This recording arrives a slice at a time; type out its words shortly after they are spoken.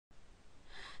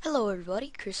Hello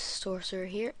everybody, Chris Sorcerer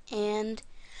here, and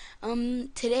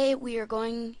today we are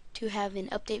going to have an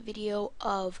update video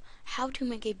of how to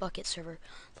make a Bukkit server.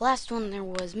 The last one there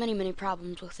was many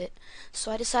problems with it,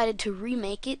 so I decided to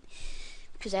remake it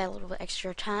because I had a little bit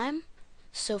extra time.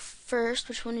 So first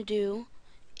what you want to do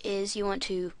is you want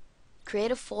to create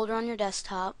a folder on your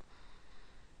desktop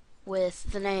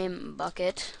with the name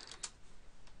Bukkit.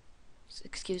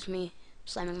 Excuse me,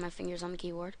 slamming my fingers on the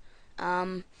keyboard.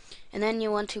 And then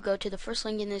you want to go to the first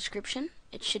link in the description.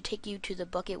 It should take you to the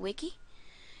Bukkit wiki.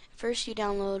 First you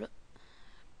download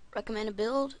recommended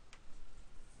build,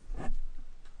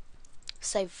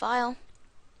 save file,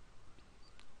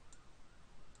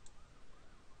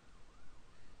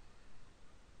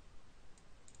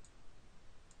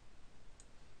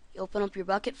 you open up your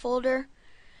Bukkit folder,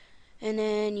 and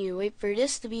then you wait for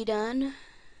this to be done,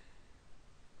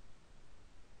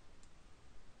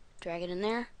 drag it in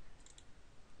there,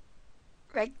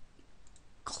 right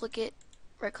click it,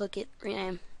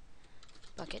 rename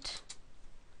Bukkit,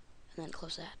 and then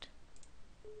close that.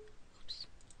 Oops.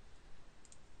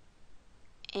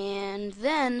 And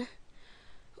then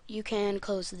you can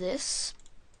close this,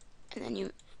 and then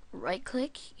you right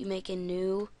click, you make a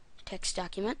new text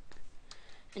document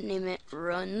and name it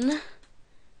run, and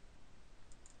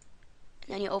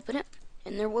then you open it,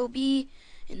 and there will be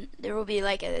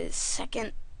like a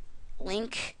second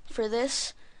link for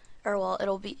this, or well,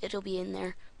 it'll be in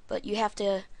there, but you have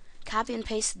to copy and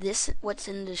paste this, what's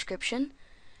in the description.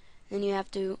 Then you have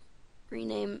to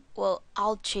rename, well,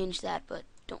 I'll change that, but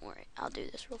don't worry, I'll do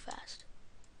this real fast.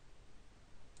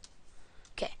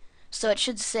 Okay, so it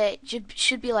should say,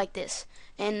 should be like this,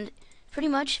 and pretty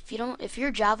much if your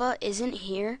Java isn't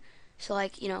here, so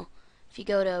like, if you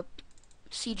go to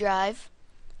C drive,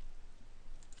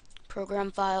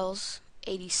 program files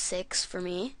 86 for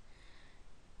me,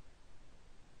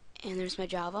 and there's my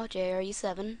Java,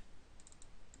 JRE7,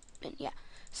 and yeah,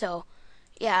 so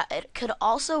yeah, it could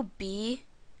also be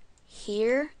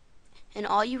here, and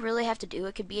all you really have to do,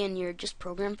 it could be in your just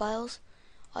program files,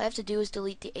 all you have to do is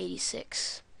delete the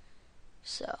 86,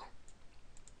 so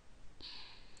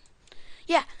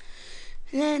yeah,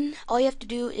 and then all you have to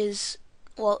do is,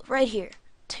 well, right here,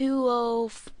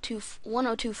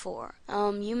 1024.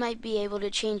 You might be able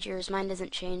to change yours, mine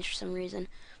doesn't change for some reason,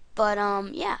 but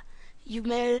yeah, you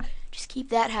may just keep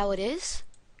that how it is,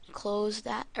 close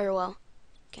that, or well,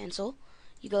 cancel.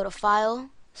 You go to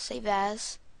File, Save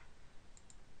As,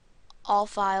 All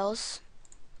Files,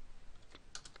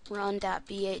 run.bat,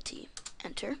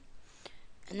 enter,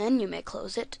 and then you may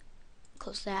close it,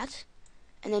 close that,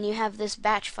 and then you have this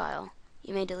batch file.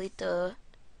 You may delete the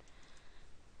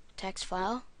text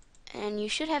file, and you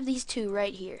should have these two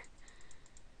right here.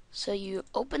 So you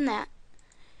open that,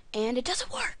 and it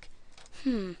doesn't work.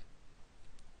 Be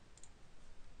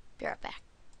right back.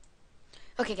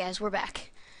 Okay guys, we're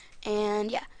back.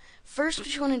 And yeah, first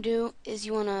what you want to do is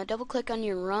you want to double click on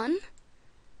your run,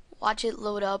 watch it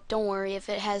load up. Don't worry if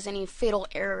it has any fatal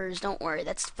errors, don't worry,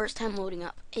 that's the first time loading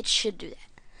up. It should do that.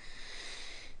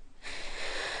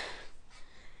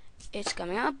 It's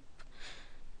coming up,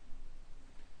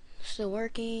 still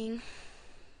working,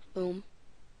 boom,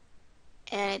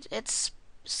 and it's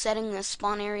setting the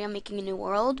spawn area, making a new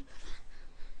world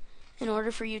in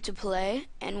order for you to play.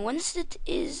 And once it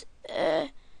is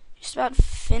just about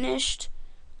finished,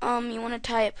 you want to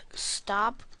type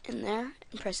stop in there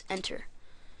and press enter,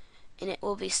 and it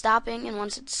will be stopping. And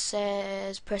once it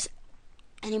says press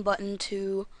any button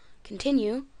to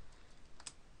continue,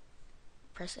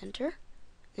 press enter.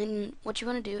 Then what you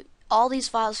want to do, all these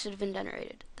files should have been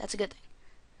generated, that's a good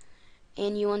thing,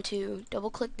 and you want to double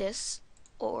click this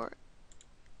or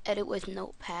edit with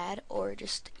Notepad or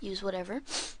just use whatever.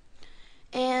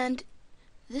 And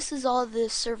this is all the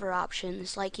server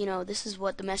options, like, this is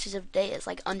what the message of the day is,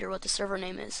 like under what the server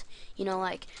name is,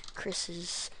 like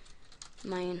Chris's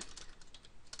Minecraft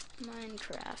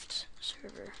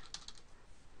server,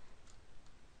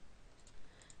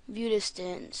 view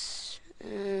distance,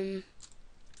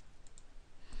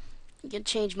 you can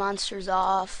change monsters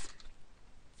off,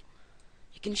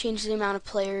 you can change the amount of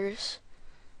players,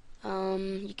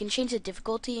 you can change the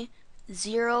difficulty.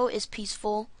 0 is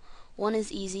peaceful, 1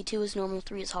 is easy, 2 is normal,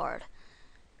 3 is hard.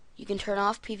 You can turn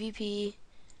off PvP.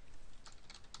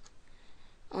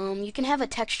 You can have a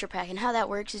texture pack, and how that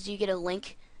works is you get a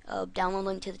link, download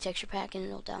link to the texture pack, and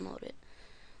it'll download it.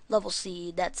 Level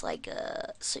seed, that's like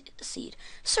a seed.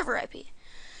 Server IP.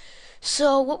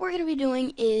 So what we're going to be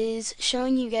doing is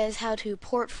showing you guys how to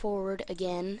port forward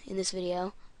again in this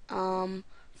video.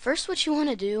 First what you want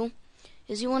to do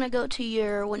is you want to go to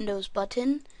your Windows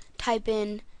button, type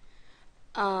in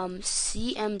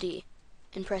cmd,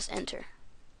 and press enter.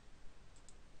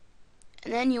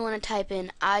 And then you want to type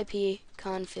in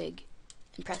ipconfig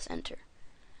and press enter.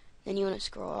 Then you want to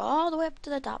scroll all the way up to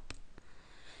the top.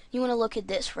 You want to look at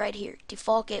this right here,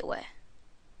 default gateway.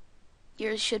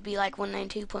 Yours should be like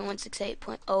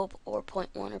 192.168.0 or .1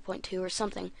 or .2 or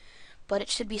something, but it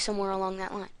should be somewhere along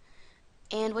that line.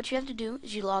 And what you have to do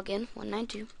is you log in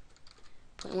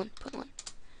 192.1.1.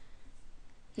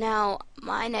 Now,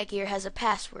 my Netgear has a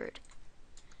password.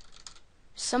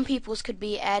 Some people's could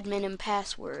be admin and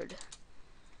password,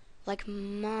 like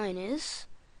mine is.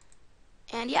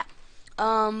 And yeah,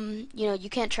 you know, you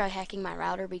can't try hacking my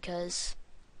router because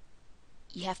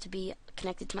you have to be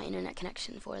connected to my internet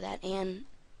connection for that, and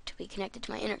to be connected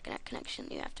to my internet connection,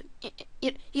 you have to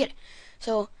you get it.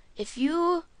 So if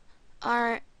you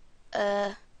are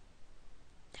on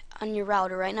your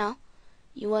router right now,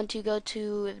 you want to go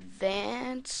to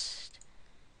advanced,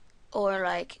 or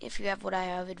like if you have what I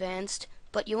have, advanced,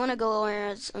 but you want to go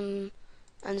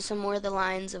on somewhere the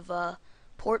lines of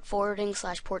port forwarding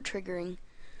 / port triggering.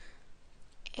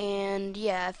 And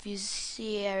yeah, if you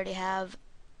see, I already have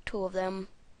 2 of them.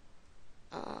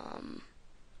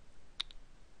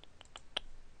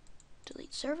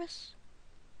 Delete service.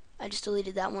 I just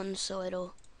deleted that one, so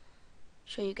it'll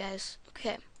show you guys.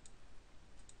 Okay.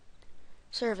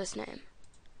 Service name.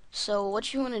 So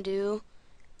what you want to do,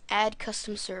 add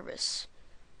custom service,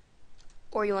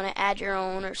 or you want to add your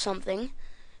own or something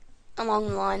along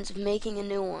the lines of making a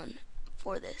new one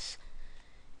for this.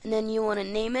 And then you want to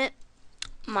name it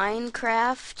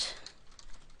Minecraft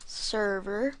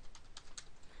server,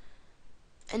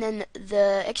 and then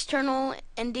the external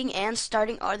ending and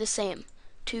starting are the same,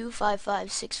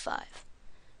 25565,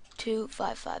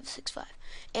 25565.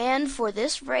 And for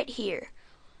this right here,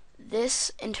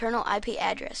 this internal IP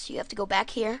address, you have to go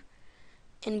back here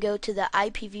and go to the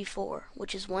IPv4,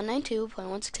 which is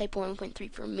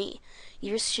 192.168.1.3 for me.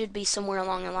 Yours should be somewhere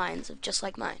along the lines of just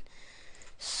like mine.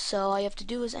 So all you have to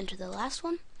do is enter the last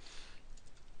one.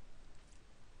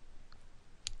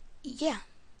 Yeah.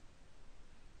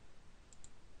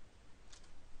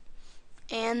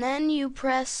 And then you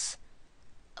press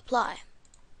apply.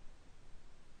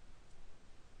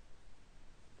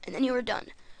 And then you are done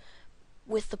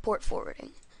with the port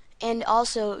forwarding. And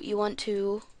also you want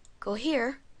to go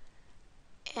here,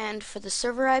 and for the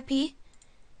server IP,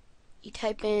 you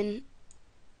type in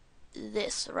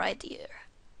this right here,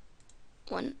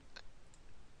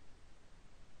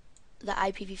 the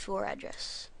IPv4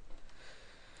 address.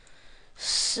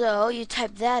 So you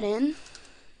type that in,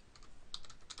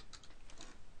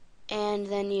 and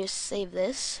then you save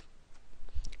this,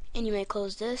 and you may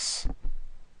close this,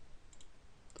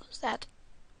 close that.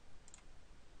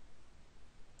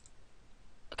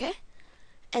 Okay,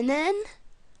 and then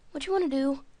what you want to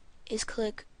do is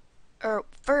click, or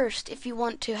first, if you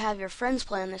want to have your friends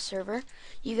play on this server,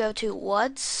 you go to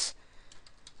what's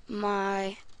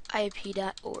my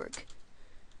ip.org.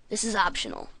 This is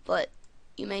optional, but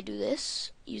you may do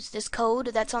this. Use this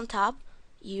code that's on top,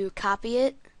 you copy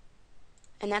it,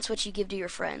 and that's what you give to your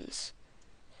friends.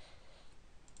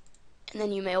 And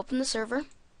then you may open the server,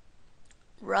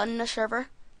 run the server,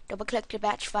 double click the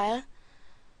batch file,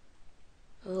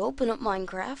 open up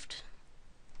Minecraft,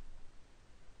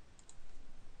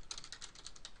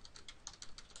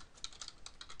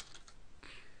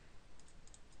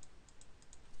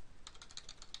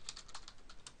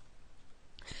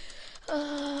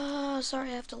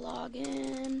 sorry, I have to log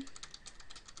in.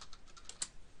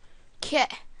 Okay.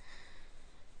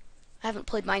 I haven't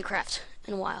played Minecraft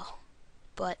in a while,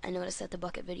 but I noticed that the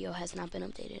Bukkit video has not been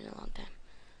updated in a long time.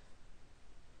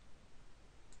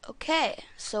 Okay,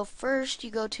 so first you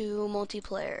go to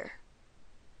multiplayer.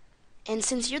 And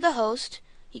since you're the host,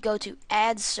 you go to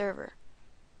add server.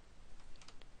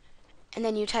 And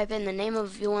then you type in the name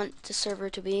of you want the server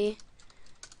to be.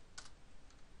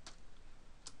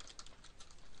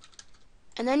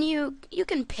 And then you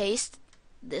can paste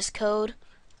this code,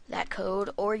 that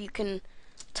code, or you can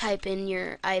type in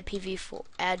your IPv4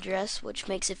 address, which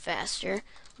makes it faster,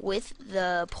 with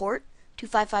the port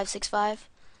 25565.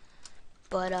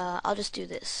 But I'll just do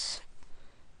this.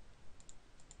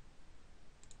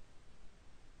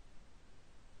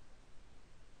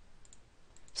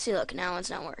 See, look, now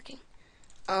it's not working.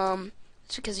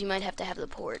 It's because you might have to have the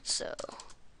port, so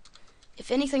if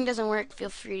anything doesn't work, feel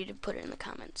free to put it in the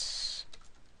comments.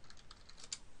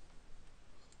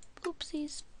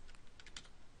 Oopsies.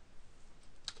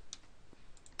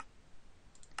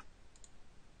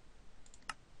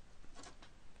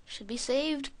 Should be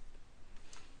saved.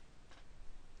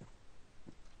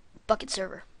 Bukkit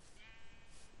Server.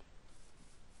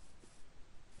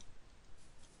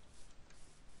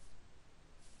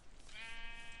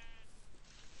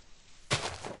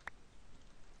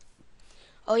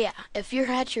 Oh yeah, if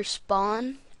you're at your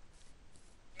spawn,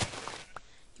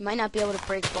 you might not be able to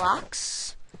break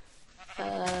blocks.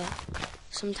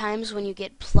 Sometimes when you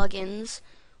get plugins,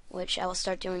 which I will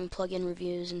start doing plugin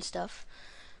reviews and stuff.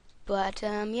 But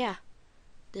yeah,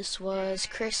 this was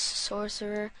Chris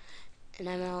Sorcerer, and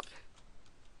I'm out.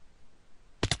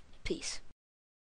 Peace.